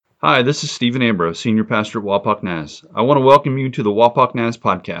Hi, this is Stephen Ambrose, Senior Pastor at Wapak Naz. I want to welcome you to the Wapak Naz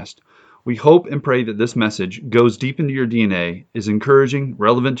podcast. We hope and pray that this message goes deep into your DNA, is encouraging,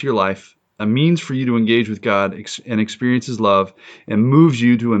 relevant to your life, a means for you to engage with God and experience His love, and moves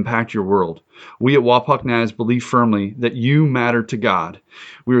you to impact your world. We at Wapak Naz believe firmly that you matter to God.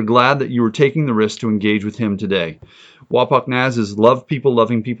 We are glad that you are taking the risk to engage with Him today. Wapak Naz is love people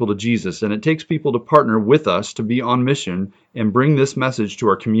loving people to Jesus, and it takes people to partner with us to be on mission and bring this message to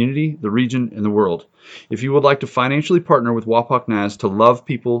our community, the region, and the world. If you would like to financially partner with Wapak Naz to love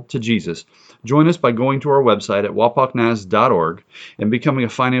people to Jesus, join us by going to our website at wapaknaz.org and becoming a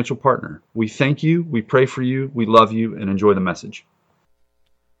financial partner. We thank you, we pray for you, we love you, and enjoy the message.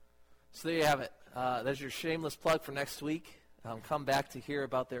 So there you have it. There's your shameless plug for next week. Come back to hear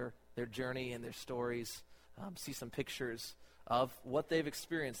about their journey and their stories. See some pictures of what they've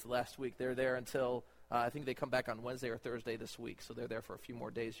experienced the last week. They're there until, I think they come back on Wednesday or Thursday this week, so they're there for a few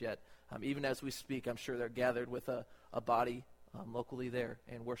more days yet. Even as we speak, I'm sure they're gathered with a body locally there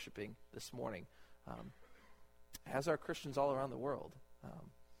and worshiping this morning, as are Christians all around the world.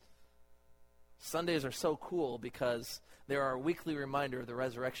 Sundays are so cool because they're our weekly reminder of the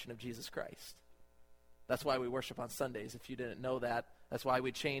resurrection of Jesus Christ. That's why we worship on Sundays, if you didn't know that. That's why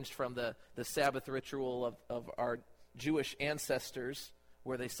we changed from the Sabbath ritual of our Jewish ancestors,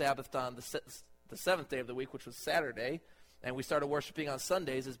 where they Sabbathed on the seventh day of the week, which was Saturday, and we started worshiping on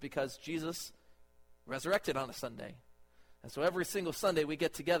Sundays, is because Jesus resurrected on a Sunday. And so every single Sunday we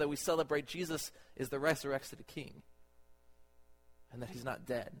get together, we celebrate Jesus is the resurrected King, and that He's not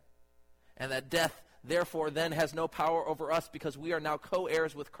dead. And that death, therefore, then has no power over us because we are now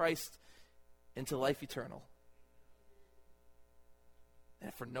co-heirs with Christ into life eternal.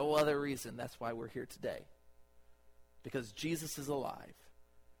 And for no other reason, that's why we're here today. Because Jesus is alive,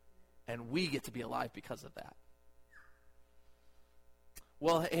 and we get to be alive because of that.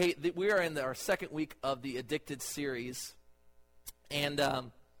 Well, hey, we are in our second week of the Addicted series. And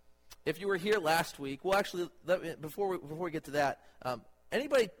if you were here last week, well, actually, before we get to that,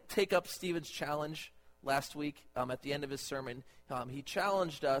 anybody take up Stephen's challenge last week at the end of his sermon? He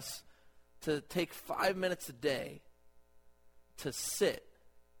challenged us to take 5 minutes a day to sit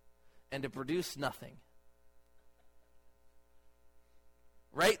and to produce nothing.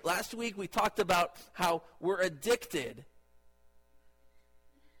 Right? Last week we talked about how we're addicted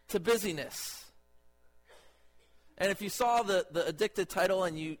to busyness. And if you saw the Addicted title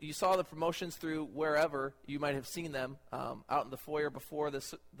and you saw the promotions through wherever, you might have seen them out in the foyer before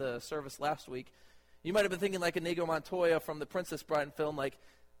the service last week, you might have been thinking like Inigo Montoya from the Princess Bride film, like,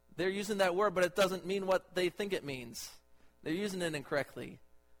 they're using that word, but it doesn't mean what they think it means. They're using it incorrectly.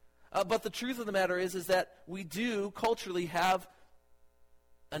 But the truth of the matter is that we do culturally have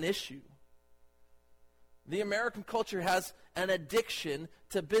an issue. The American culture has an addiction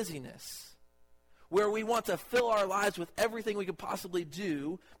to busyness, where we want to fill our lives with everything we could possibly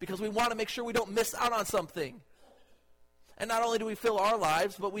do because we want to make sure we don't miss out on something. And not only do we fill our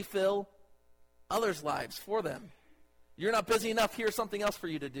lives, but we fill others' lives for them. You're not busy enough, here's something else for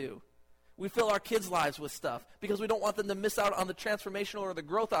you to do. We fill our kids' lives with stuff because we don't want them to miss out on the transformational or the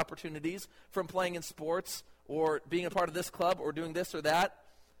growth opportunities from playing in sports or being a part of this club or doing this or that.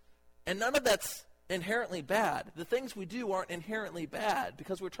 And none of that's inherently bad. The things we do aren't inherently bad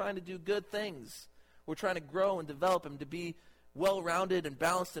because we're trying to do good things. We're trying to grow and develop and to be well-rounded and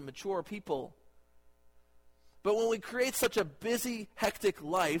balanced and mature people. But when we create such a busy, hectic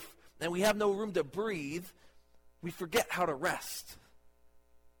life and we have no room to breathe, we forget how to rest.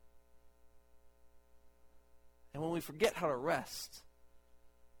 And when we forget how to rest,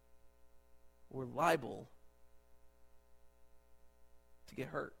 we're liable to get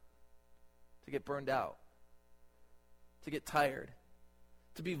hurt, to get burned out, to get tired,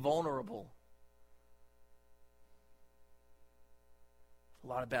 to be vulnerable. A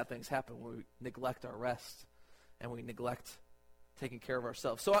lot of bad things happen when we neglect our rest and we neglect taking care of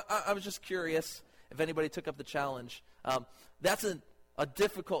ourselves. So I was just curious if anybody took up the challenge. That's a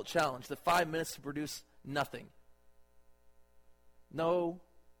difficult challenge, the 5 minutes to produce nothing. No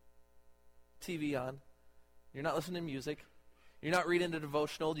TV on. You're not listening to music. You're not reading a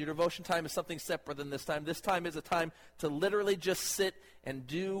devotional. Your devotion time is something separate than this time. This time is a time to literally just sit and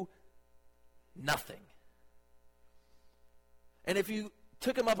do nothing. And if you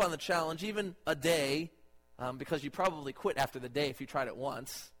took him up on the challenge, even a day, because you probably quit after the day if you tried it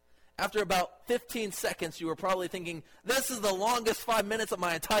once, after about 15 seconds, you were probably thinking, this is the longest 5 minutes of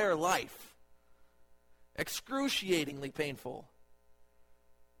my entire life. Excruciatingly painful.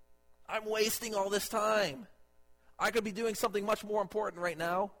 I'm wasting all this time. I could be doing something much more important right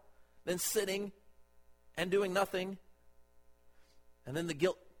now than sitting and doing nothing. And then the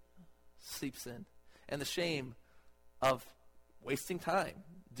guilt seeps in, and the shame of wasting time,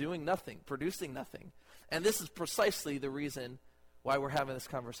 doing nothing, producing nothing. And this is precisely the reason why we're having this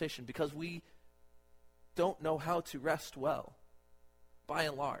conversation, because we don't know how to rest well, by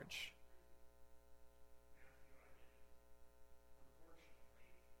and large.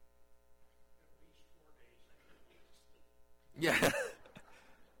 Yeah,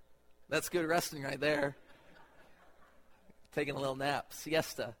 that's good resting right there. Taking a little nap,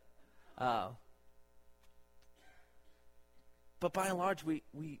 siesta. But by and large, we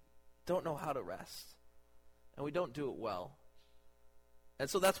don't know how to rest, and we don't do it well. And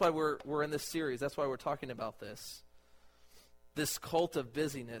so that's why we're in this series. That's why we're talking about this cult of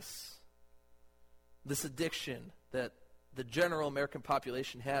busyness, this addiction that the general American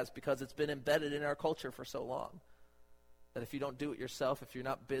population has, because it's been embedded in our culture for so long. That if you don't do it yourself, if you're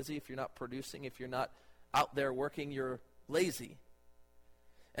not busy, if you're not producing, if you're not out there working, you're lazy.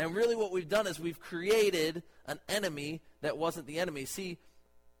 And really what we've done is we've created an enemy that wasn't the enemy. See,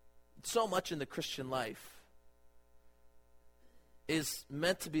 so much in the Christian life is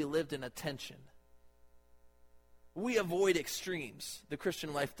meant to be lived in a tension. We avoid extremes. The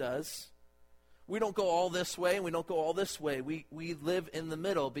Christian life does. We don't go all this way and we don't go all this way. We live in the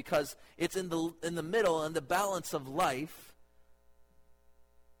middle, because it's in the middle and the balance of life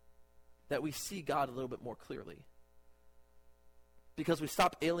that we see God a little bit more clearly. Because we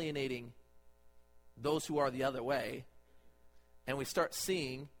stop alienating those who are the other way, and we start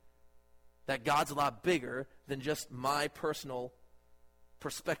seeing that God's a lot bigger than just my personal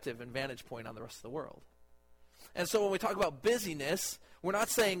perspective and vantage point on the rest of the world. And so when we talk about busyness, we're not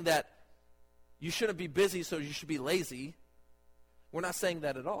saying that you shouldn't be busy, so you should be lazy. We're not saying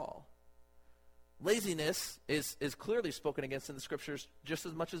that at all. Laziness is clearly spoken against in the Scriptures just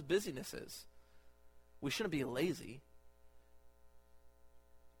as much as busyness is. We shouldn't be lazy,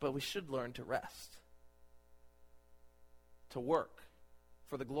 but we should learn to rest, to work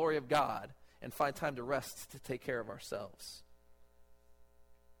for the glory of God, and find time to rest to take care of ourselves.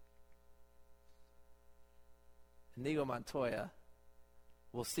 Inigo Montoya,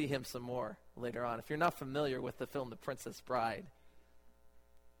 we'll see him some more later on. If you're not familiar with the film The Princess Bride,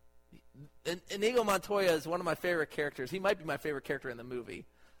 Inigo Montoya is one of my favorite characters. He might be my favorite character in the movie,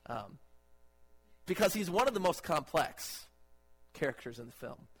 because he's one of the most complex characters in the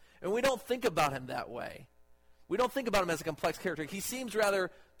film. And we don't think about him that way. We don't think about him as a complex character. He seems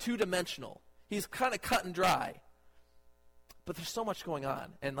rather two-dimensional. He's kind of cut and dry. But there's so much going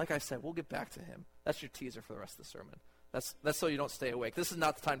on. And like I said, we'll get back to him. That's your teaser for the rest of the sermon. That's so you don't stay awake. This is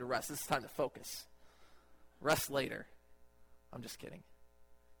not the time to rest. This is time to focus. Rest later. I'm just kidding.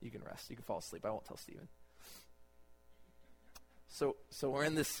 You can rest. You can fall asleep. I won't tell Stephen. So we're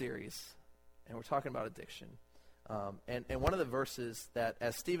in this series, and we're talking about addiction. And one of the verses that,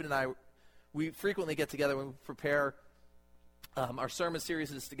 as Stephen and I, we frequently get together when we prepare our sermon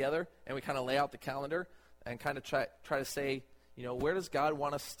series together, and we kind of lay out the calendar and kind of try to say, where does God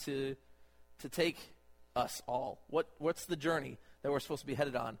want us to take us all? What's the journey that we're supposed to be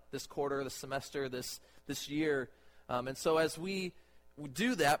headed on this quarter, this semester, this year? And so as we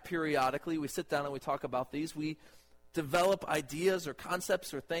do that periodically, we sit down and we talk about these. We develop ideas or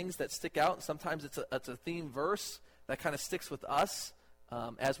concepts or things that stick out. And sometimes it's a theme verse that kind of sticks with us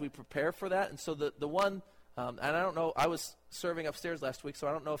as we prepare for that. And so the one, and I don't know, I was serving upstairs last week, so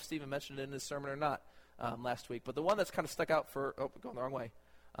I don't know if Stephen mentioned it in his sermon or not last week. But the one that's kind of stuck out for, going the wrong way,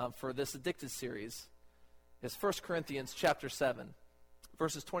 for this Addicted series is 1 Corinthians chapter 7,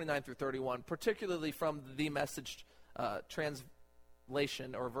 verses 29 through 31, particularly from the Message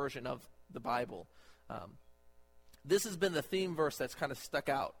translation or version of the Bible. This has been the theme verse that's kind of stuck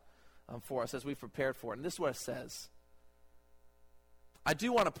out for us as we've prepared for it. And this is what it says. I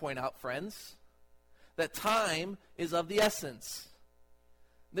do want to point out, friends, that time is of the essence.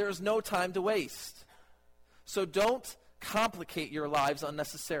 There is no time to waste. So don't complicate your lives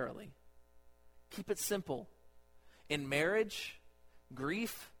unnecessarily. Keep it simple. In marriage,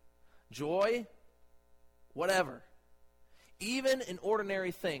 grief, joy, whatever. Even in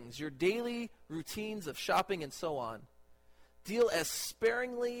ordinary things, your daily routines of shopping and so on, deal as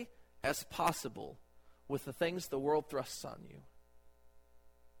sparingly as possible with the things the world thrusts on you.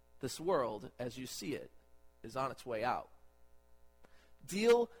 This world, as you see it, is on its way out.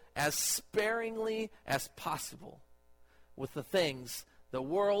 Deal as sparingly as possible with the things the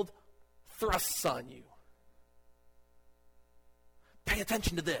world thrusts on you. Pay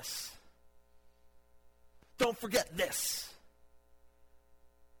attention to this. Don't forget this.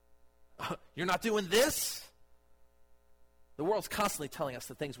 You're not doing this? The world's constantly telling us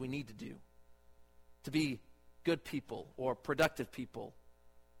the things we need to do to be good people or productive people.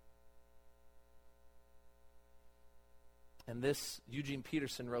 And Eugene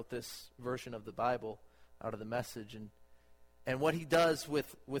Peterson wrote this version of the Bible out of the Message. And what he does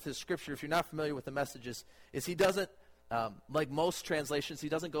with his scripture, if you're not familiar with the Messages, is he doesn't, like most translations, he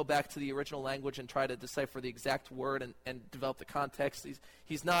doesn't go back to the original language and try to decipher the exact word and develop the context.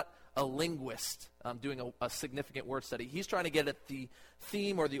 He's not a linguist doing a significant word study. He's trying to get at the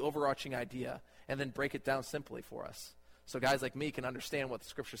theme or the overarching idea and then break it down simply for us, so guys like me can understand what the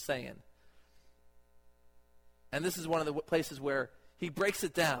Scripture's saying. And this is one of the places where he breaks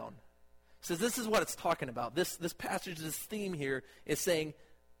it down. He says this is what it's talking about. This passage, this theme here is saying,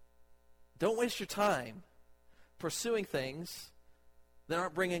 don't waste your time pursuing things that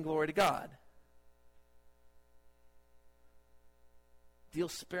aren't bringing glory to God. Deal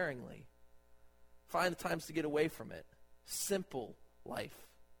sparingly. Find the times to get away from it. Simple life.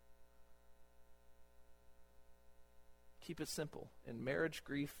 Keep it simple. In marriage,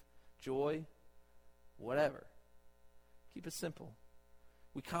 grief, joy, whatever. Keep it simple.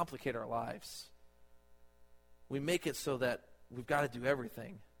 We complicate our lives. We make it so that we've got to do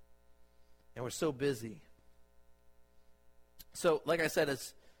everything. And we're so busy. So, like I said,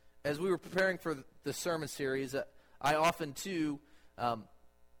 as we were preparing for the sermon series, I often, too,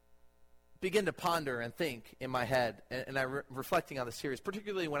 begin to ponder and think in my head, and I'm reflecting on the series,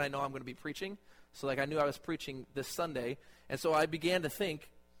 particularly when I know I'm going to be preaching. So, like, I knew I was preaching this Sunday, and so I began to think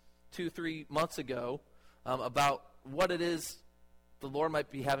 2-3 months ago about what it is the Lord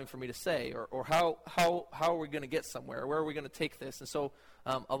might be having for me to say, or how are we going to get somewhere, where are we going to take this? And so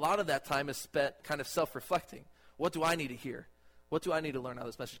a lot of that time is spent kind of self-reflecting. What do I need to hear? What do I need to learn out of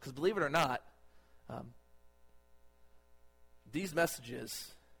this message? Because believe it or not, these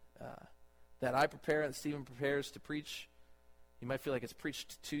messages that I prepare and Stephen prepares to preach, you might feel like it's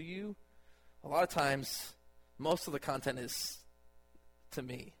preached to you. A lot of times, most of the content is to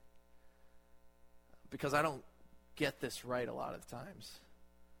me, because I don't get this right a lot of the times.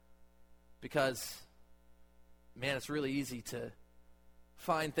 Because, man, it's really easy to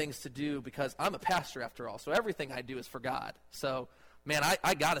find things to do, because I'm a pastor after all, so everything I do is for God. So, man,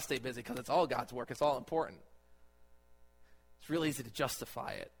 I got to stay busy because it's all God's work. It's all important. It's really easy to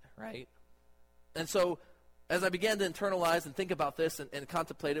justify it, right? And so, as I began to internalize and think about this and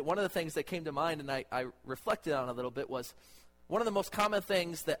contemplate it, one of the things that came to mind and I reflected on a little bit was one of the most common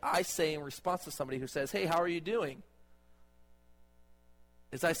things that I say in response to somebody who says, hey, how are you doing?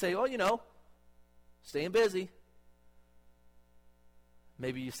 Is I say, oh, staying busy.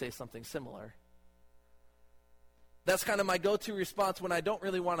 Maybe you say something similar. That's kind of my go-to response when I don't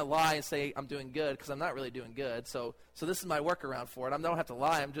really want to lie and say I'm doing good, because I'm not really doing good. So this is my workaround for it. I don't have to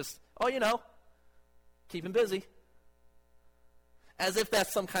lie. I'm just, keeping busy. As if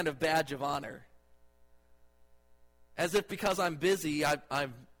that's some kind of badge of honor. As if because I'm busy,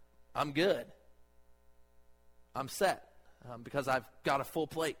 I'm good. I'm set. Because I've got a full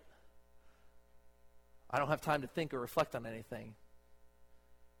plate. I don't have time to think or reflect on anything.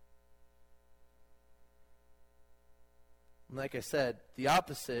 And like I said, the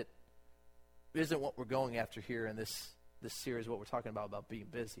opposite isn't what we're going after here in this series, what we're talking about being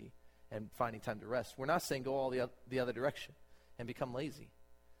busy and finding time to rest. We're not saying go all the other direction and become lazy.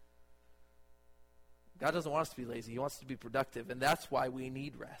 God doesn't want us to be lazy. He wants us to be productive, and that's why we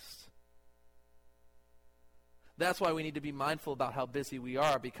need rest. That's why we need to be mindful about how busy we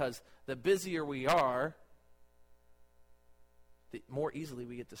are, because the busier we are, the more easily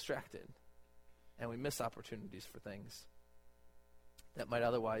we get distracted, and we miss opportunities for things that might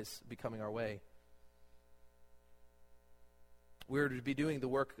otherwise be coming our way. We're to be doing the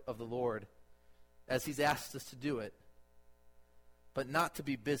work of the Lord as He's asked us to do it, but not to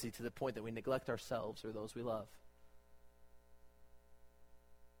be busy to the point that we neglect ourselves or those we love.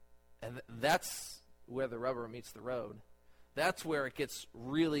 And that's where the rubber meets the road. That's where it gets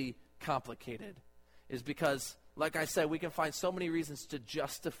really complicated, is because, like I said, we can find so many reasons to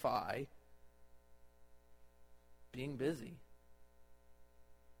justify being busy.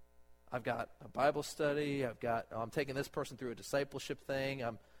 I've got a Bible study. I'm taking this person through a discipleship thing.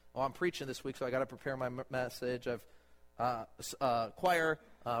 I'm preaching this week, so I got to prepare my message. I've choir.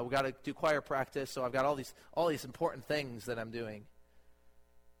 We got to do choir practice. So I've got all these important things that I'm doing.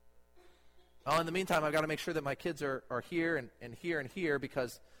 In the meantime, I've got to make sure that my kids are here and here and here,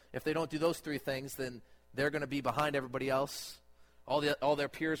 because if they don't do those three things, then they're going to be behind everybody else. All their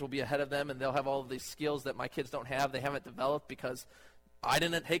peers will be ahead of them, and they'll have all of these skills that my kids don't have. They haven't developed because I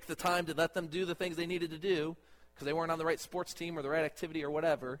didn't take the time to let them do the things they needed to do because they weren't on the right sports team or the right activity or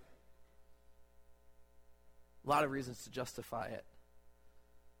whatever. A lot of reasons to justify it.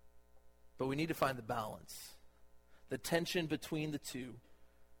 But we need to find the balance, the tension between the two.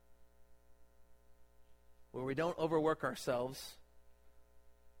 where we don't overwork ourselves,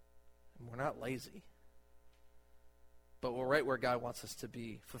 and we're not lazy, but we're right where God wants us to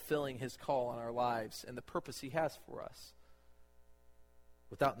be, fulfilling his call on our lives and the purpose he has for us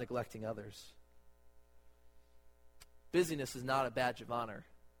without neglecting others. Busyness is not a badge of honor.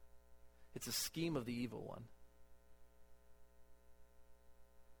 It's a scheme of the evil one.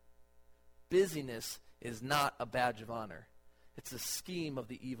 Busyness is not a badge of honor. It's a scheme of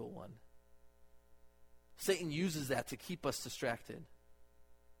the evil one. Satan uses that to keep us distracted.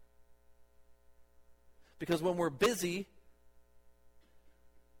 Because when we're busy,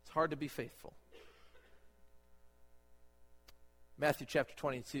 it's hard to be faithful. Matthew chapter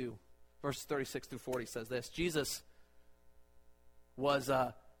 22, verses 36 through 40 says this. Jesus was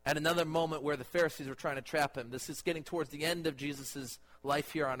at another moment where the Pharisees were trying to trap him. This is getting towards the end of Jesus'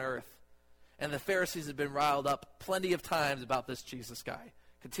 life here on earth. And the Pharisees had been riled up plenty of times about this Jesus guy,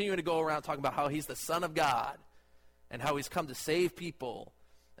 continuing to go around talking about how he's the Son of God and how he's come to save people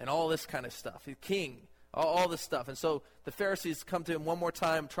and all this kind of stuff. He's king, all this stuff. And so the Pharisees come to him one more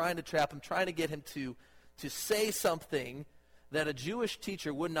time, trying to trap him, trying to get him to say something that a Jewish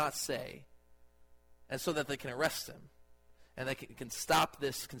teacher would not say, and so that they can arrest him and they can stop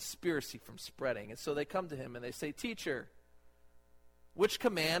this conspiracy from spreading. And so they come to him and they say, "Teacher, which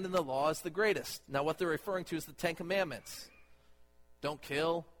command in the law is the greatest?" Now what they're referring to is the 10 Commandments. Don't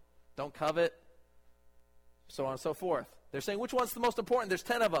kill, don't covet, so on and so forth. They're saying, which one's the most important? There's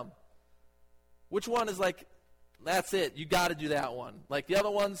 10 of them. Which one is like, that's it, you got to do that one. Like the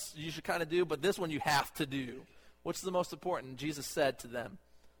other ones you should kind of do, but this one you have to do. What's the most important? Jesus said to them,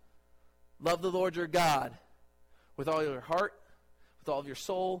 love the Lord your God with all your heart, with all of your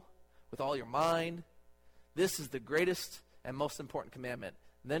soul, with all your mind. This is the greatest and most important commandment.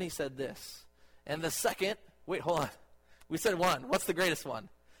 And then he said this. And the second, wait, hold on. We said one. What's the greatest one?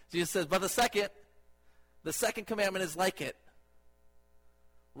 Jesus says, but the second commandment is like it.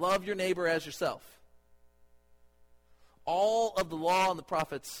 Love your neighbor as yourself. All of the law and the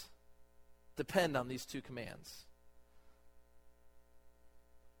prophets depend on these two commands.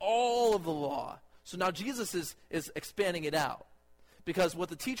 All of the law. So now Jesus is expanding it out. Because what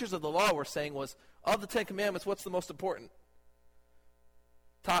the teachers of the law were saying was, of the 10 commandments, what's the most important?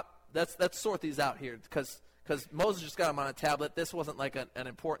 Let's sort these out here. Because Moses just got them on a tablet. This wasn't like an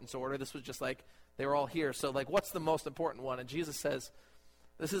importance order. This was just like, they were all here. So like, what's the most important one? And Jesus says,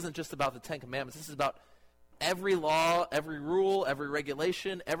 this isn't just about the 10 commandments. This is about every law, every rule, every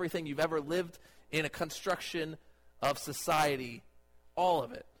regulation, everything you've ever lived in a construction of society. All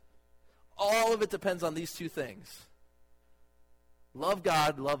of it. All of it depends on these two things. Love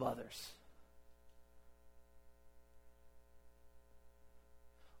God, love others.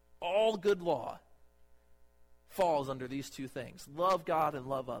 All good law falls under these two things. Love God and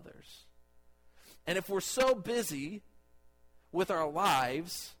love others. And if we're so busy with our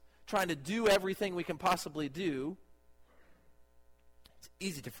lives, trying to do everything we can possibly do, it's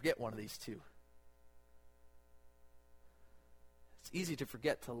easy to forget one of these two. It's easy to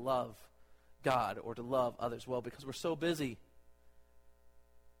forget to love God or to love others well because we're so busy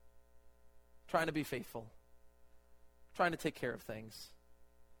trying to be faithful, trying to take care of things,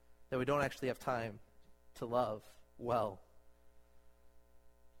 that we don't actually have time to love well.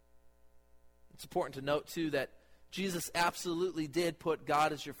 It's important to note, too, that Jesus absolutely did put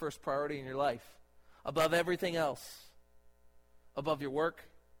God as your first priority in your life, above everything else, above your work,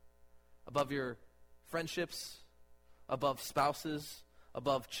 above your friendships, above spouses,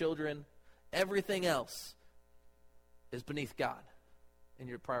 above children. Everything else is beneath God in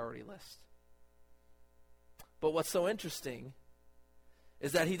your priority list. But what's so interesting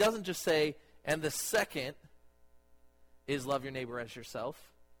is that he doesn't just say, and the second is love your neighbor as yourself.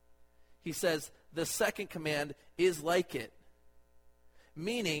 He says, the second command is like it,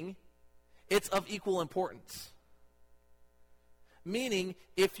 meaning it's of equal importance. Meaning,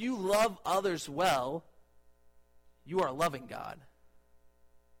 if you love others well, you are loving God.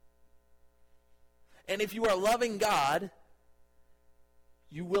 And if you are loving God,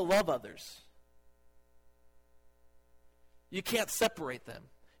 you will love others. You can't separate them.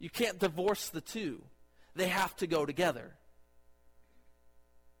 You can't divorce the two. They have to go together.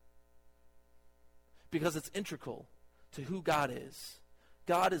 Because it's integral to who God is.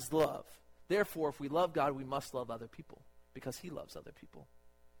 God is love. Therefore, if we love God, we must love other people because he loves other people.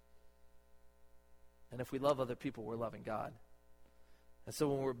 And if we love other people, we're loving God. And so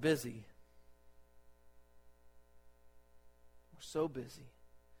when we're busy, we're so busy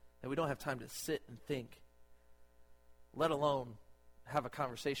that we don't have time to sit and think, let alone have a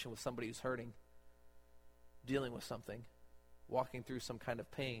conversation with somebody who's hurting, dealing with something, walking through some kind of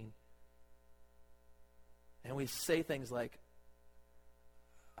pain. And we say things like,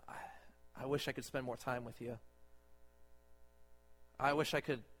 I wish I could spend more time with you. I wish I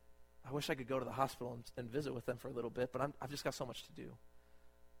could go to the hospital and visit with them for a little bit, but I've just got so much to do.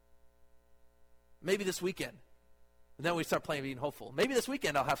 Maybe this weekend. And then we start being hopeful. Maybe this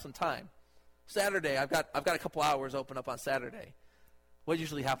weekend I'll have some time. Saturday, I've got a couple hours open up on Saturday. What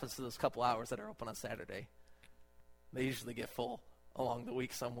usually happens to those couple hours that are open on Saturday? They usually get full along the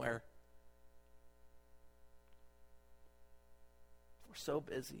week somewhere. We're so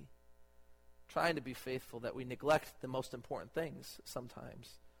busy trying to be faithful that we neglect the most important things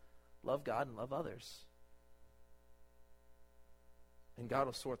sometimes. Love God and love others. And God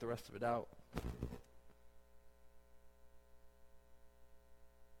will sort the rest of it out.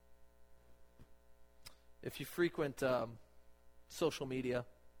 If you frequent social media,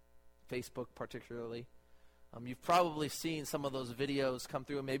 Facebook particularly, you've probably seen some of those videos come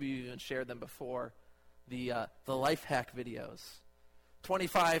through, and maybe you even shared them before, the life hack videos.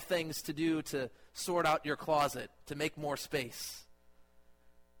 25 things to do to sort out your closet, to make more space.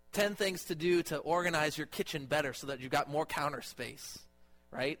 10 things to do to organize your kitchen better so that you've got more counter space,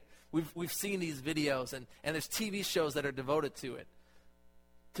 right? We've seen these videos, and there's TV shows that are devoted to it,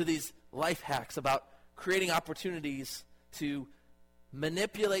 to these life hacks about creating opportunities to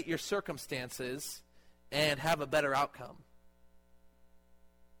manipulate your circumstances and have a better outcome.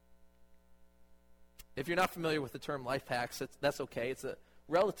 If you're not familiar with the term life hacks, that's okay. It's a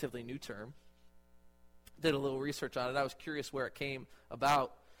relatively new term. Did a little research on it. I was curious where it came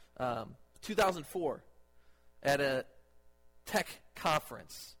about. 2004, at a tech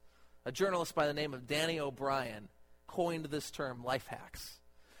conference, a journalist by the name of Danny O'Brien coined this term, life hacks.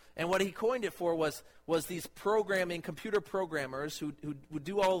 And what he coined it for was these computer programmers who would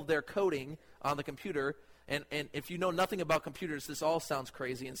do all of their coding on the computer. And if you know nothing about computers, this all sounds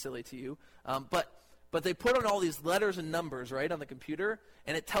crazy and silly to you. But they put on all these letters and numbers, right, on the computer,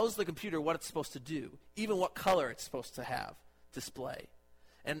 and it tells the computer what it's supposed to do, even what color it's supposed to have display.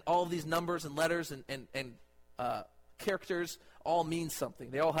 And all of these numbers and letters and characters all mean something.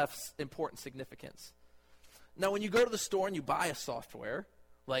 They all have important significance. Now, when you go to the store and you buy a software,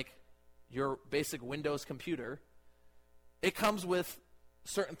 like your basic Windows computer, it comes with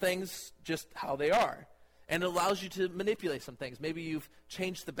certain things just how they are. And it allows you to manipulate some things. Maybe you've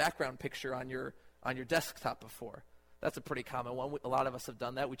changed the background picture on your desktop before. That's a pretty common one. A lot of us have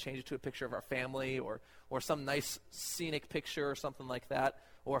done that. We change it to a picture of our family or some nice scenic picture or something like that.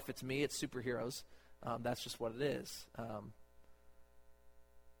 Or if it's me, it's superheroes. That's just what it is.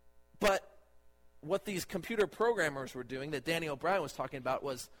 But what these computer programmers were doing that Danny O'Brien was talking about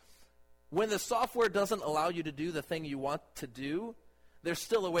was when the software doesn't allow you to do the thing you want to do, there's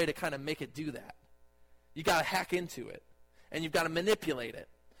still a way to kind of make it do that. You got to hack into it, and you've got to manipulate it.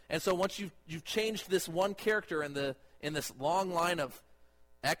 And so once you've changed this one character in this long line of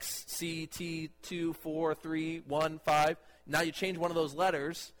X, C, T, 2, 4, 3, 1, 5, now you change one of those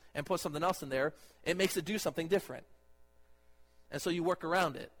letters and put something else in there, it makes it do something different. And so you work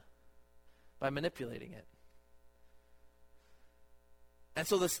around it by manipulating it. And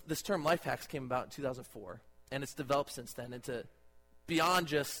so this term life hacks came about in 2004, and it's developed since then into beyond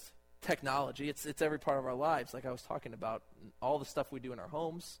just technology. It's every part of our lives, like I was talking about, all the stuff we do in our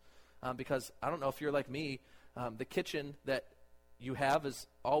homes. Because I don't know if you're like me, the kitchen that you have is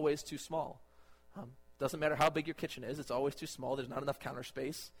always too small. Doesn't matter how big your kitchen is, it's always too small. There's not enough counter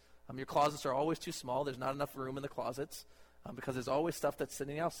space. Your closets are always too small. There's not enough room in the closets because there's always stuff that's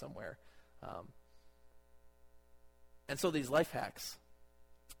sitting out somewhere. And so these life hacks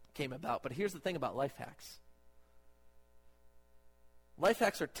came about. But here's the thing about life hacks. Life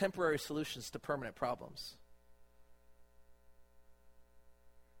hacks are temporary solutions to permanent problems.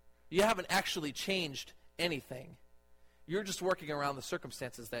 You haven't actually changed anything. You're just working around the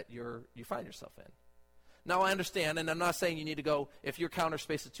circumstances that you find yourself in. Now, I understand, and I'm not saying you need to go, if your counter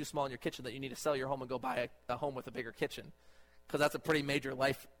space is too small in your kitchen, that you need to sell your home and go buy a home with a bigger kitchen, because that's a pretty major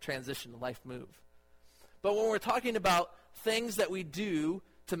life transition, life move. But when we're talking about things that we do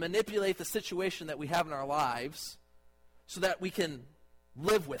to manipulate the situation that we have in our lives so that we can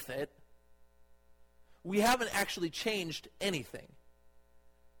live with it, we haven't actually changed anything.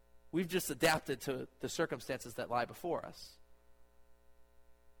 We've just adapted to the circumstances that lie before us.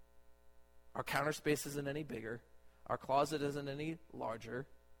 Our counter space isn't any bigger. Our closet isn't any larger.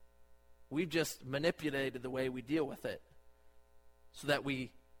 We've just manipulated the way we deal with it so that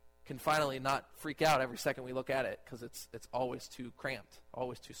we can finally not freak out every second we look at it because it's always too cramped,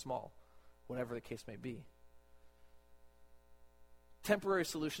 always too small, whatever the case may be. Temporary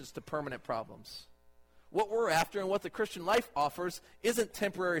solutions to permanent problems. What we're after and what the Christian life offers isn't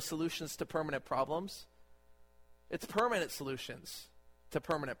temporary solutions to permanent problems. It's permanent solutions to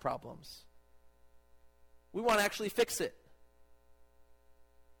permanent problems. We want to actually fix it.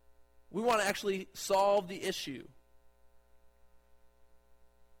 We want to actually solve the issue.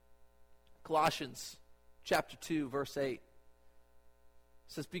 Colossians chapter 2, verse 8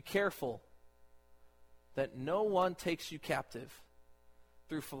 says, "Be careful that no one takes you captive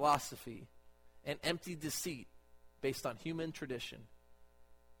through philosophy and empty deceit based on human tradition,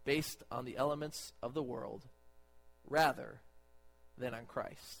 based on the elements of the world, rather than on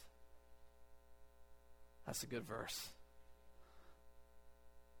Christ." That's a good verse.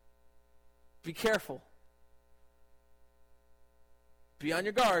 Be careful. Be on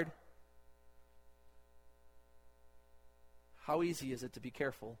your guard. How easy is it to be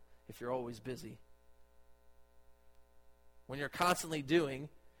careful if you're always busy? When you're constantly doing,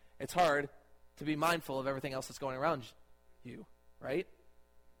 it's hard to be mindful of everything else that's going around you, right?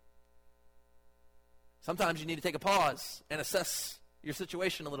 Sometimes you need to take a pause and assess your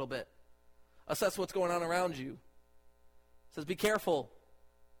situation a little bit. Assess what's going on around you. It says, be careful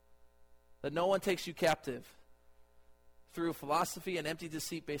that no one takes you captive through philosophy and empty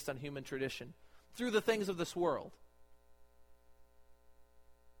deceit based on human tradition, through the things of this world.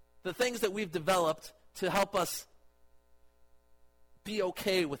 The things that we've developed to help us be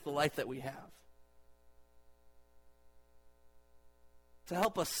okay with the life that we have. To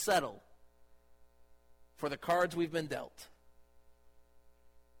help us settle for the cards we've been dealt.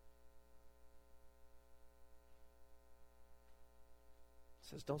 It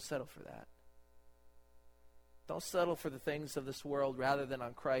says, don't settle for that. Don't settle for the things of this world rather than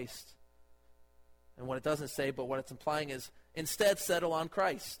on Christ. And what it doesn't say, but what it's implying is, instead settle on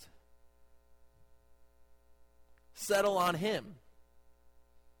Christ. Settle on Him.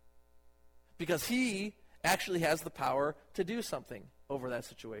 Because He actually has the power to do something over that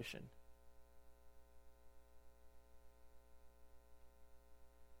situation.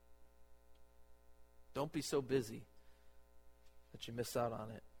 Don't be so busy that you miss out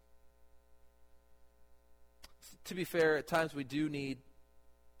on it. To be fair, at times we do need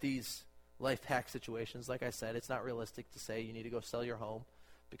these life hack situations. Like I said, it's not realistic to say you need to go sell your home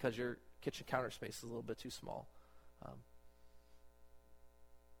because your kitchen counter space is a little bit too small.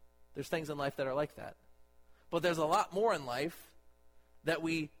 There's things in life that are like that. But there's a lot more in life that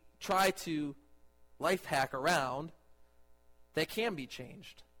we try to life hack around that can be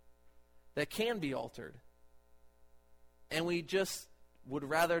changed, that can be altered. And we just would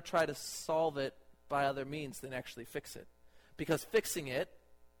rather try to solve it by other means than actually fix it. Because fixing it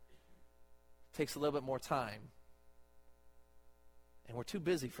takes a little bit more time. And we're too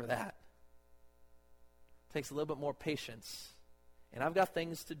busy for that. It takes a little bit more patience. And I've got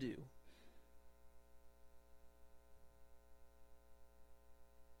things to do.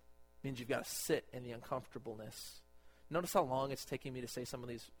 Means you've got to sit in the uncomfortableness. Notice how long it's taking me to say some of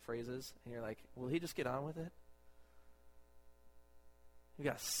these phrases, and you're like, will he just get on with it? You've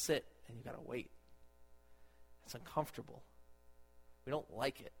got to sit and you've got to wait. It's uncomfortable. We don't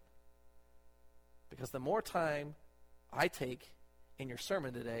like it. Because the more time I take in your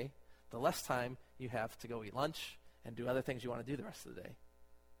sermon today, the less time you have to go eat lunch and do other things you want to do the rest of the day.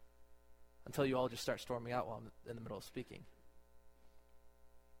 Until you all just start storming out while I'm in the middle of speaking.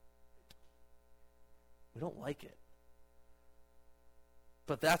 We don't like it.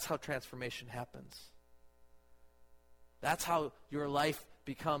 But that's how transformation happens. That's how your life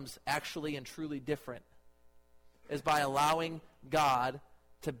becomes actually and truly different. Is by allowing God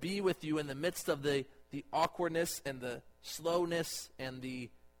to be with you in the midst of the awkwardness and the slowness and the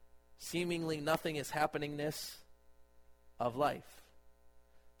seemingly nothing is happeningness of life.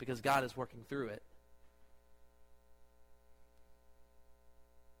 Because God is working through it.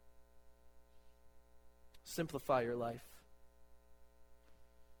 Simplify your life.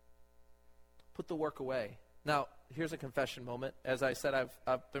 Put the work away. Now, here's a confession moment. As I said,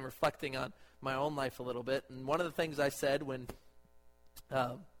 I've been reflecting on my own life a little bit. And one of the things I said when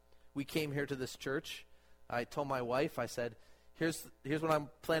we came here to this church, I told my wife, I said, here's what I'm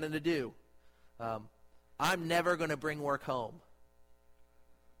planning to do. I'm never going to bring work home.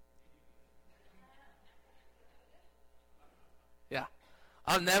 Yeah.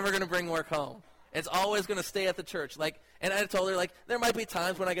 I'm never going to bring work home. It's always going to stay at the church. And I told her, there might be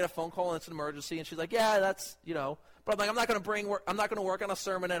times when I get a phone call and it's an emergency, and she's like, yeah, that's, But I'm like, I'm not going to bring work. I'm not going to work on a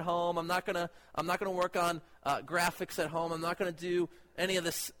sermon at home. I'm not going to work on graphics at home. I'm not going to do any of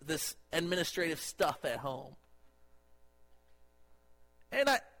this administrative stuff at home. And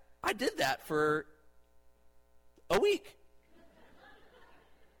I did that for a week.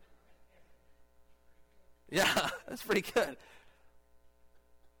 Yeah, that's pretty good.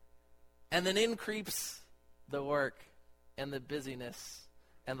 And then in creeps the work and the busyness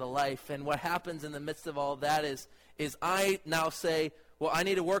and the life. And what happens in the midst of all of that is I now say, well, I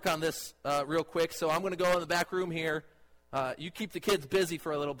need to work on this real quick, so I'm going to go in the back room here. You keep the kids busy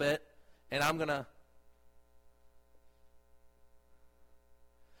for a little bit, and I'm going to...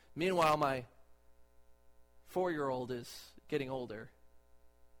 Meanwhile, my 4-year-old is getting older.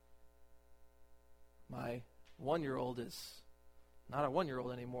 My 1-year-old is not a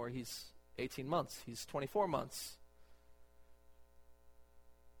 1-year-old anymore. He's 18 months. He's 24 months.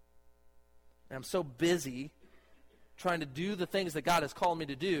 And I'm so busy trying to do the things that God has called me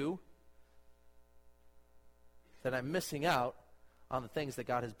to do that I'm missing out on the things that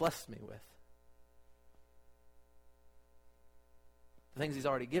God has blessed me with. The things He's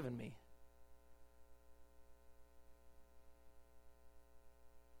already given me.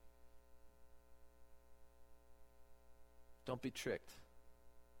 Don't be tricked.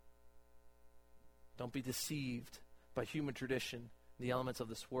 Don't be deceived by human tradition, the elements of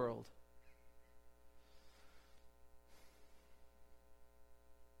this world.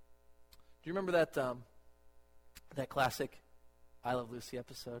 Do you remember that classic I Love Lucy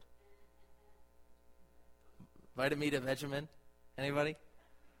episode? Vitamin to Vegemin? Anybody?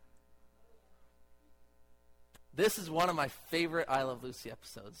 This is one of my favorite I Love Lucy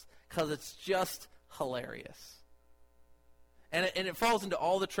episodes because it's just hilarious. And it falls into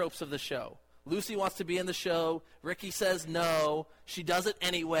all the tropes of the show. Lucy wants to be in the show. Ricky says no. She does it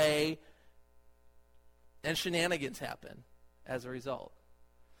anyway. And shenanigans happen as a result.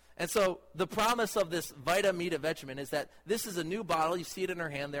 And so the promise of this Vitamin to Vegemin is that this is a new bottle. You see it in her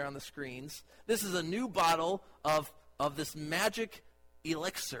hand there on the screens. This is a new bottle of this magic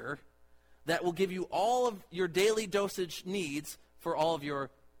elixir that will give you all of your daily dosage needs for all of your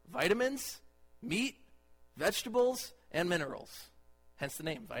vitamins, meat, vegetables, and minerals. Hence the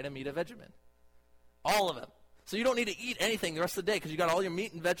name, Vitamin to Vegemin. All of them. So you don't need to eat anything the rest of the day because you got all your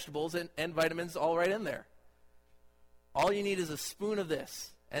meat and vegetables and vitamins all right in there. All you need is a spoon of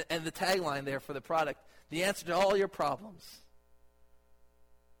this. And the tagline there for the product, the answer to all your problems.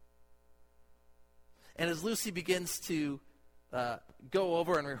 And as Lucy begins to go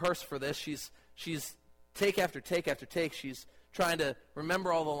over and rehearse for this, she's take after take after take. She's trying to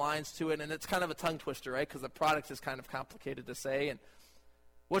remember all the lines to it, and it's kind of a tongue twister, right? Because the product is kind of complicated to say. And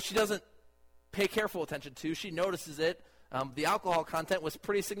what she doesn't pay careful attention to, she notices it. The alcohol content was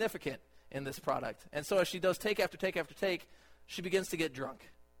pretty significant in this product. And so as she does take after take after take, she begins to get drunk.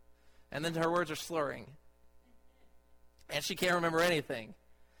 And then her words are slurring. And she can't remember anything.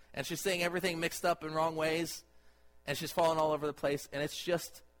 And she's saying everything mixed up in wrong ways. And she's falling all over the place. And it's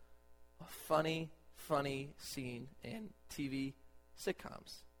just a funny scene in TV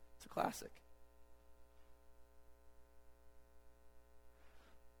sitcoms. It's a classic.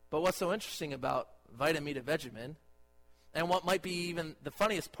 But what's so interesting about Vitamin to Vegemin, and what might be even the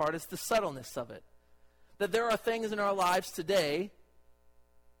funniest part, is the subtleness of it. That there are things in our lives today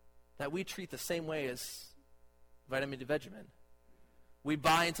that we treat the same way as Vitamin to Vegemin. We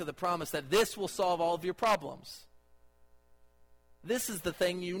buy into the promise that this will solve all of your problems. This is the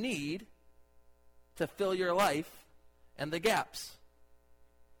thing you need to fill your life and the gaps.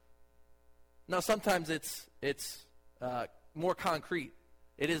 Now, sometimes it's more concrete.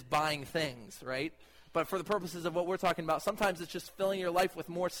 It is buying things, right? But for the purposes of what we're talking about, sometimes it's just filling your life with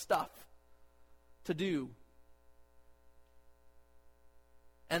more stuff to do.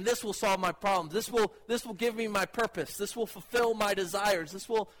 And this will solve my problems. This will give me my purpose. This will fulfill my desires. This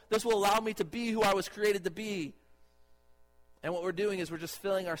will allow me to be who I was created to be. And what we're doing is we're just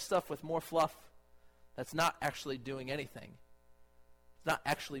filling our stuff with more fluff that's not actually doing anything. It's not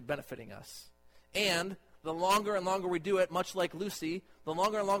actually benefiting us. And the longer and longer we do it, much like Lucy, the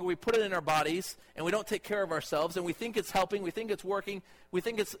longer and longer we put it in our bodies and we don't take care of ourselves and we think it's helping, we think it's working, we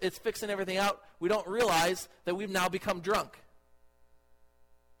think it's fixing everything out, we don't realize that we've now become drunk.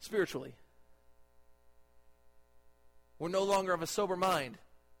 Spiritually. We're no longer of a sober mind.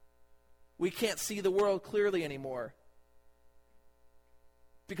 We can't see the world clearly anymore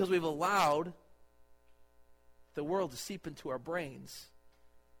because we've allowed the world to seep into our brains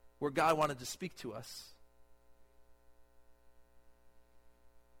where God wanted to speak to us.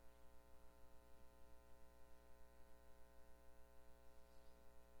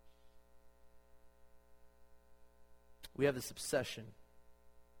 We have this obsession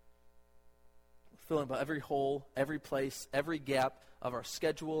filling about every hole, every place, every gap of our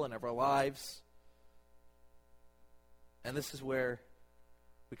schedule and of our lives. And this is where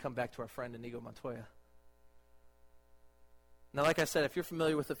we come back to our friend Inigo Montoya. Now, like I said, if you're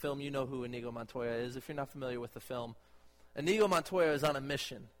familiar with the film, you know who Inigo Montoya is. If you're not familiar with the film, Inigo Montoya is on a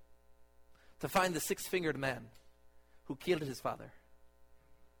mission to find the six-fingered man who killed his father.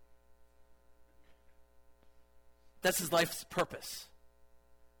 That's his life's purpose.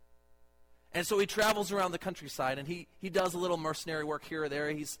 And so he travels around the countryside, and he does a little mercenary work here or there.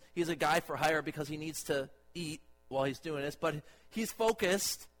 He's a guy for hire because he needs to eat while he's doing this, but he's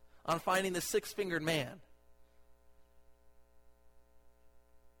focused on finding the six-fingered man.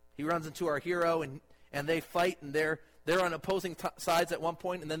 He runs into our hero, and they fight, and they're on opposing sides at one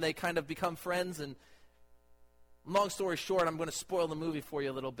point, and then they kind of become friends. And long story short, I'm going to spoil the movie for you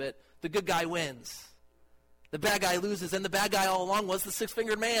a little bit. The good guy wins. The bad guy loses, and the bad guy all along was the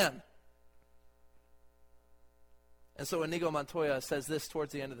six-fingered man. And so Inigo Montoya says this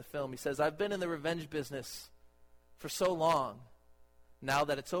towards the end of the film. He says, I've been in the revenge business for so long. Now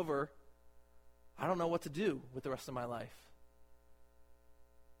that it's over, I don't know what to do with the rest of my life.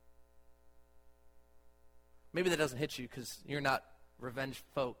 Maybe that doesn't hit you because you're not revenge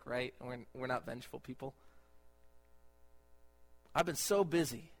folk, right? We're not vengeful people. I've been so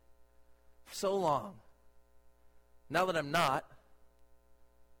busy for so long. Now that I'm not,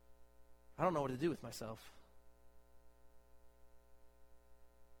 I don't know what to do with myself.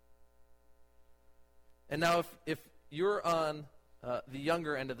 And now if you're on the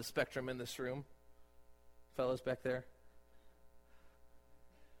younger end of the spectrum in this room, fellows back there,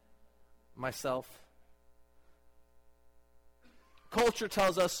 myself, culture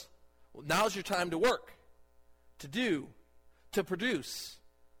tells us, well, now's your time to work, to do, to produce,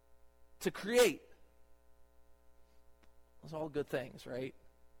 to create. Those are all good things, right?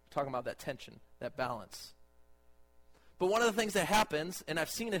 We're talking about that tension, that balance. But one of the things that happens, and I've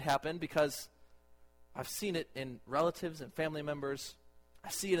seen it happen because I've seen it in relatives and family members. I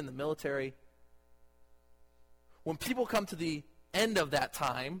see it in the military. When people come to the end of that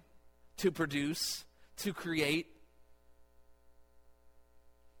time to produce, to create,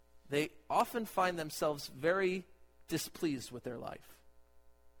 they often find themselves very displeased with their life.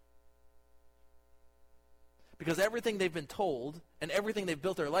 Because everything they've been told and everything they've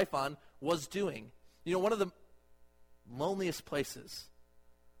built their life on was doing. You know, one of the loneliest places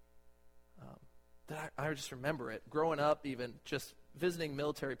that I just remember it, growing up even, just visiting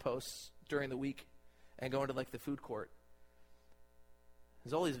military posts during the week and going to like the food court.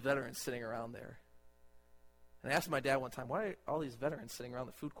 There's all these veterans sitting around there. And I asked my dad one time, why are all these veterans sitting around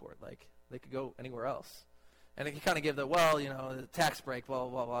the food court? Like, they could go anywhere else. And he kind of gave the, the tax break, blah,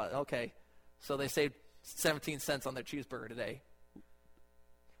 blah, blah. Okay. So they saved 17 cents on their cheeseburger today.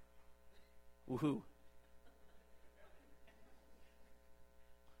 Woohoo.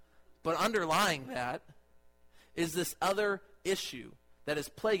 But underlying that is this other issue that is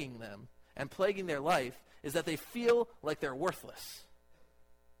plaguing them and plaguing their life, is that they feel like they're worthless.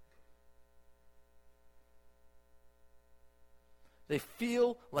 They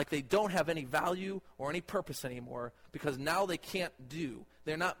feel like they don't have any value or any purpose anymore because now they can't do.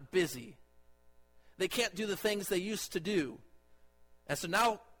 They're not busy. They can't do the things they used to do. And so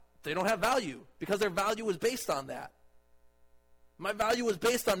now they don't have value because their value was based on that. My value was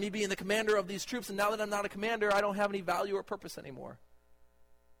based on me being the commander of these troops, and now that I'm not a commander, I don't have any value or purpose anymore.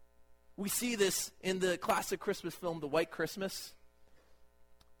 We see this in the classic Christmas film, The White Christmas,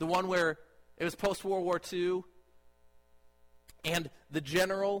 the one where it was post-World War II, and the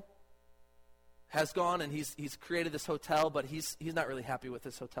general has gone and he's created this hotel, but he's not really happy with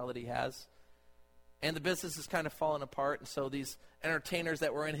this hotel that he has. And the business is kind of falling apart, and so these entertainers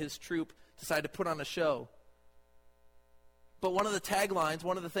that were in his troupe decided to put on a show. But one of the taglines,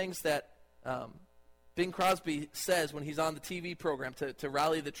 one of the things that Bing Crosby says when he's on the TV program to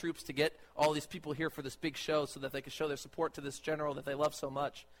rally the troops to get all these people here for this big show so that they can show their support to this general that they love so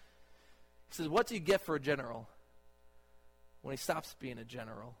much. He says, what do you get for a general when he stops being a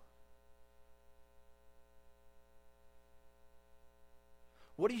general?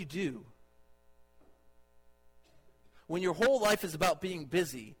 What do you do when your whole life is about being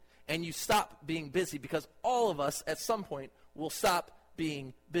busy and you stop being busy? Because all of us at some point will stop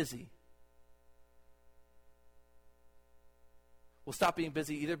being busy. We'll stop being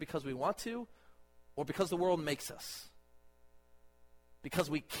busy either because we want to or because the world makes us. Because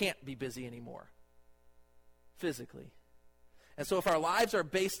we can't be busy anymore physically. And so if our lives are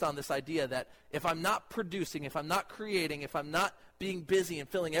based on this idea that if I'm not producing, if I'm not creating, if I'm not being busy and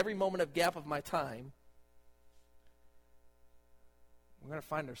filling every moment of gap of my time, we're going to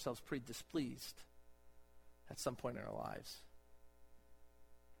find ourselves pretty displeased at some point in our lives.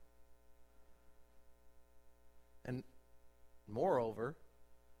 And moreover,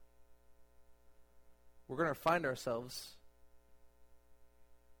 we're going to find ourselves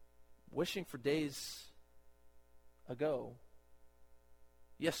wishing for days ago,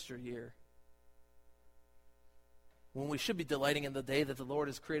 yesteryear, when we should be delighting in the day that the Lord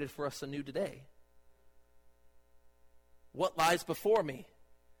has created for us anew today. What lies before me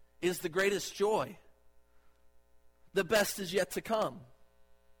is the greatest joy. The best is yet to come.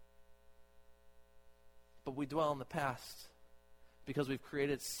 But we dwell in the past because we've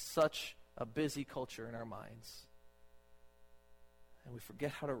created such a busy culture in our minds. And we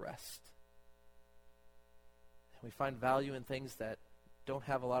forget how to rest. And we find value in things that don't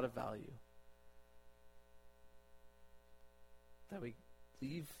have a lot of value. That we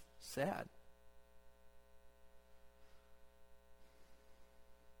leave sad.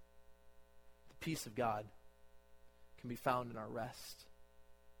 The peace of God can be found in our rest.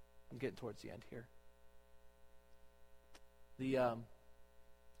 I'm getting towards the end here. The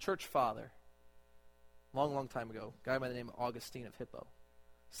church father, long time ago, a guy by the name of Augustine of Hippo,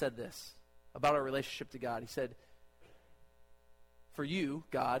 said this about our relationship to God. He said, "For you,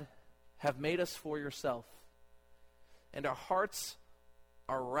 God, have made us for yourself, and our hearts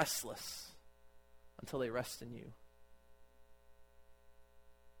are restless until they rest in you."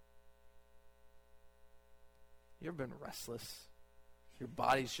 You ever been restless? Your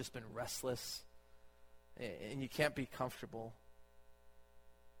body's just been restless, and you can't be comfortable.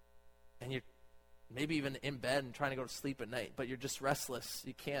 And you're maybe even in bed and trying to go to sleep at night, but you're just restless.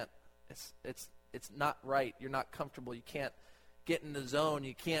 You can't. It's not right. You're not comfortable. You can't get in the zone.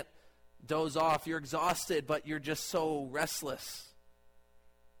 You can't doze off. You're exhausted, but you're just so restless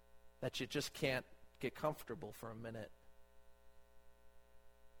that you just can't get comfortable for a minute.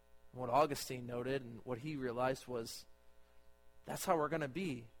 And what Augustine noted and what he realized was that's how we're going to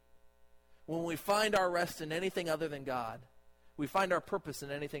be. When we find our rest in anything other than God, we find our purpose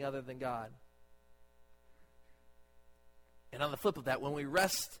in anything other than God. And on the flip of that, when we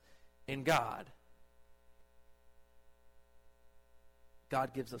rest in God,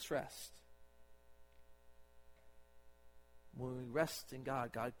 God gives us rest. When we rest in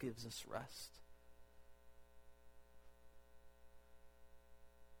God, God gives us rest.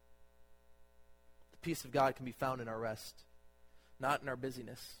 The peace of God can be found in our rest, not in our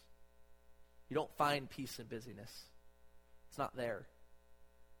busyness. You don't find peace in busyness. It's not there.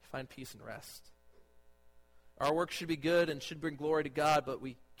 You find peace in rest. Our work should be good and should bring glory to God, but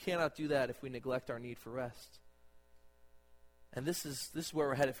we cannot do that if we neglect our need for rest. And this is where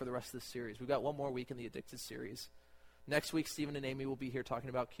we're headed for the rest of this series. We've got one more week in the Addicted series. Next week, Stephen and Amy will be here talking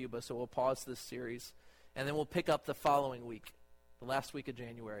about Cuba, so we'll pause this series. And then we'll pick up the following week, the last week of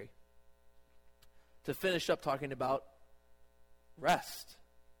January, to finish up talking about rest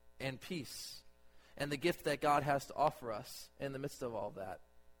and peace and the gift that God has to offer us in the midst of all of that.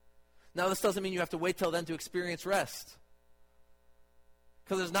 Now, this doesn't mean you have to wait till then to experience rest,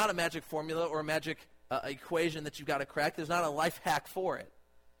 because there's not a magic formula or a magic equation that you've got to crack. There's not a life hack for it.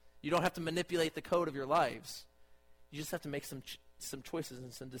 You don't have to manipulate the code of your lives. You just have to make some choices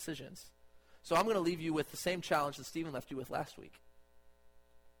and some decisions. So I'm going to leave you with the same challenge that Stephen left you with last week.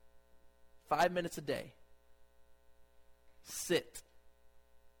 5 minutes a day. Sit.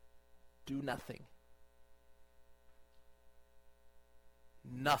 Do nothing.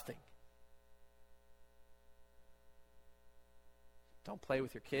 Nothing. Don't play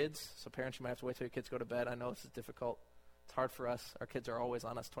with your kids. So parents, you might have to wait till your kids go to bed. I know this is difficult. It's hard for us. Our kids are always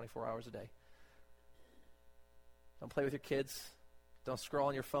on us 24 hours a day. Don't play with your kids. Don't scroll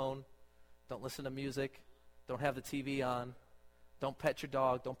on your phone. Don't listen to music. Don't have the TV on. Don't pet your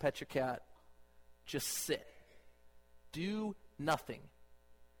dog. Don't pet your cat. Just sit. Do nothing.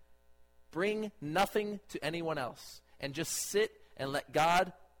 Bring nothing to anyone else. And just sit and let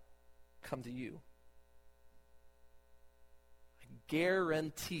God come to you. I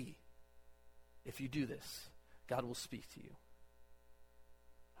guarantee if you do this, God will speak to you.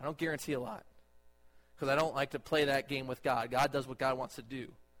 I don't guarantee a lot, because I don't like to play that game with God. God does what God wants to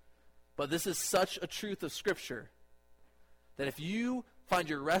do. But this is such a truth of Scripture that if you find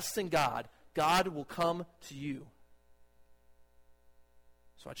your rest in God, God will come to you.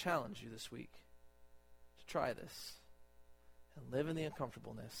 So I challenge you this week to try this and live in the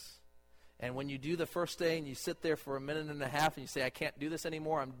uncomfortableness. And when you do the first day and you sit there for a minute and a half and you say, I can't do this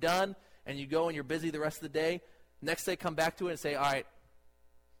anymore, I'm done, and you go and you're busy the rest of the day, next day come back to it and say, all right,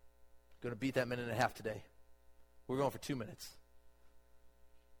 I'm going to beat that minute and a half today. We're going for 2 minutes.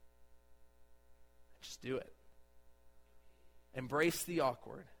 Just do it. Embrace the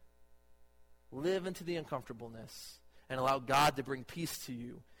awkward. Live into the uncomfortableness and allow God to bring peace to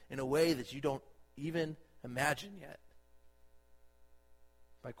you in a way that you don't even imagine yet,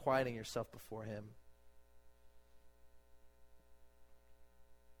 by quieting yourself before Him.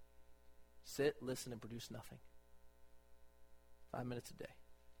 Sit, listen, and produce nothing. 5 minutes a day.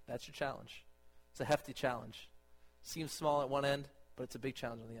 That's your challenge. It's a hefty challenge. Seems small at one end, but it's a big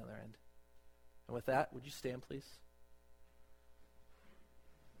challenge on the other end. And with that, would you stand, please?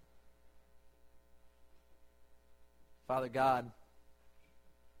 Father God,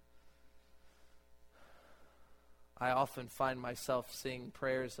 I often find myself singing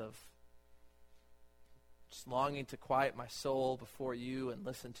prayers of just longing to quiet my soul before you and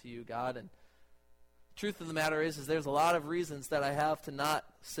listen to you, God. And the truth of the matter is there's a lot of reasons that I have to not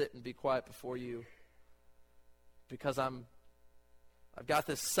sit and be quiet before you. Because I've got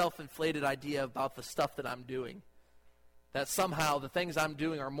this self-inflated idea about the stuff that I'm doing. That somehow the things I'm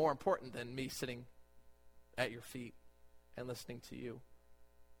doing are more important than me sitting at your feet and listening to you.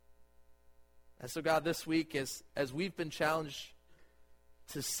 And so God, this week, as we've been challenged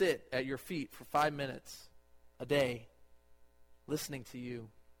to sit at your feet for 5 minutes a day, listening to you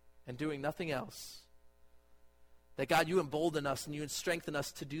and doing nothing else, that God, you embolden us and you strengthen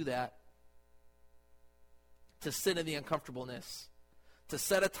us to do that. To sit in the uncomfortableness, to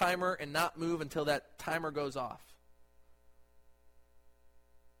set a timer and not move until that timer goes off,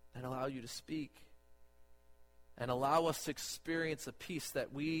 and allow you to speak, and allow us to experience a peace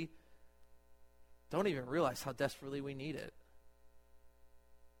that we don't even realize how desperately we need it.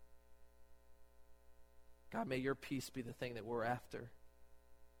 God, may your peace be the thing that we're after.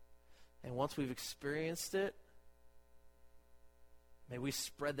 And once we've experienced it, may we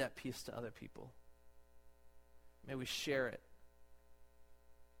spread that peace to other people. May we share it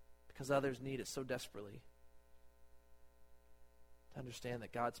because others need it so desperately. To understand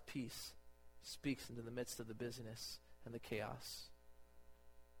that God's peace speaks into the midst of the busyness and the chaos.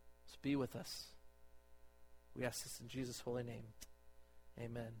 So be with us. We ask this in Jesus' holy name.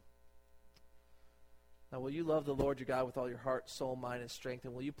 Amen. Now, will you love the Lord your God with all your heart, soul, mind, and strength?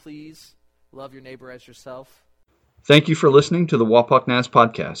 And will you please love your neighbor as yourself? Thank you for listening to the Wapak Nas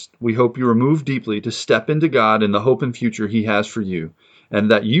podcast. We hope you are moved deeply to step into God and the hope and future He has for you, and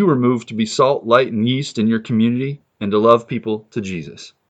that you are moved to be salt, light, and yeast in your community and to love people to Jesus.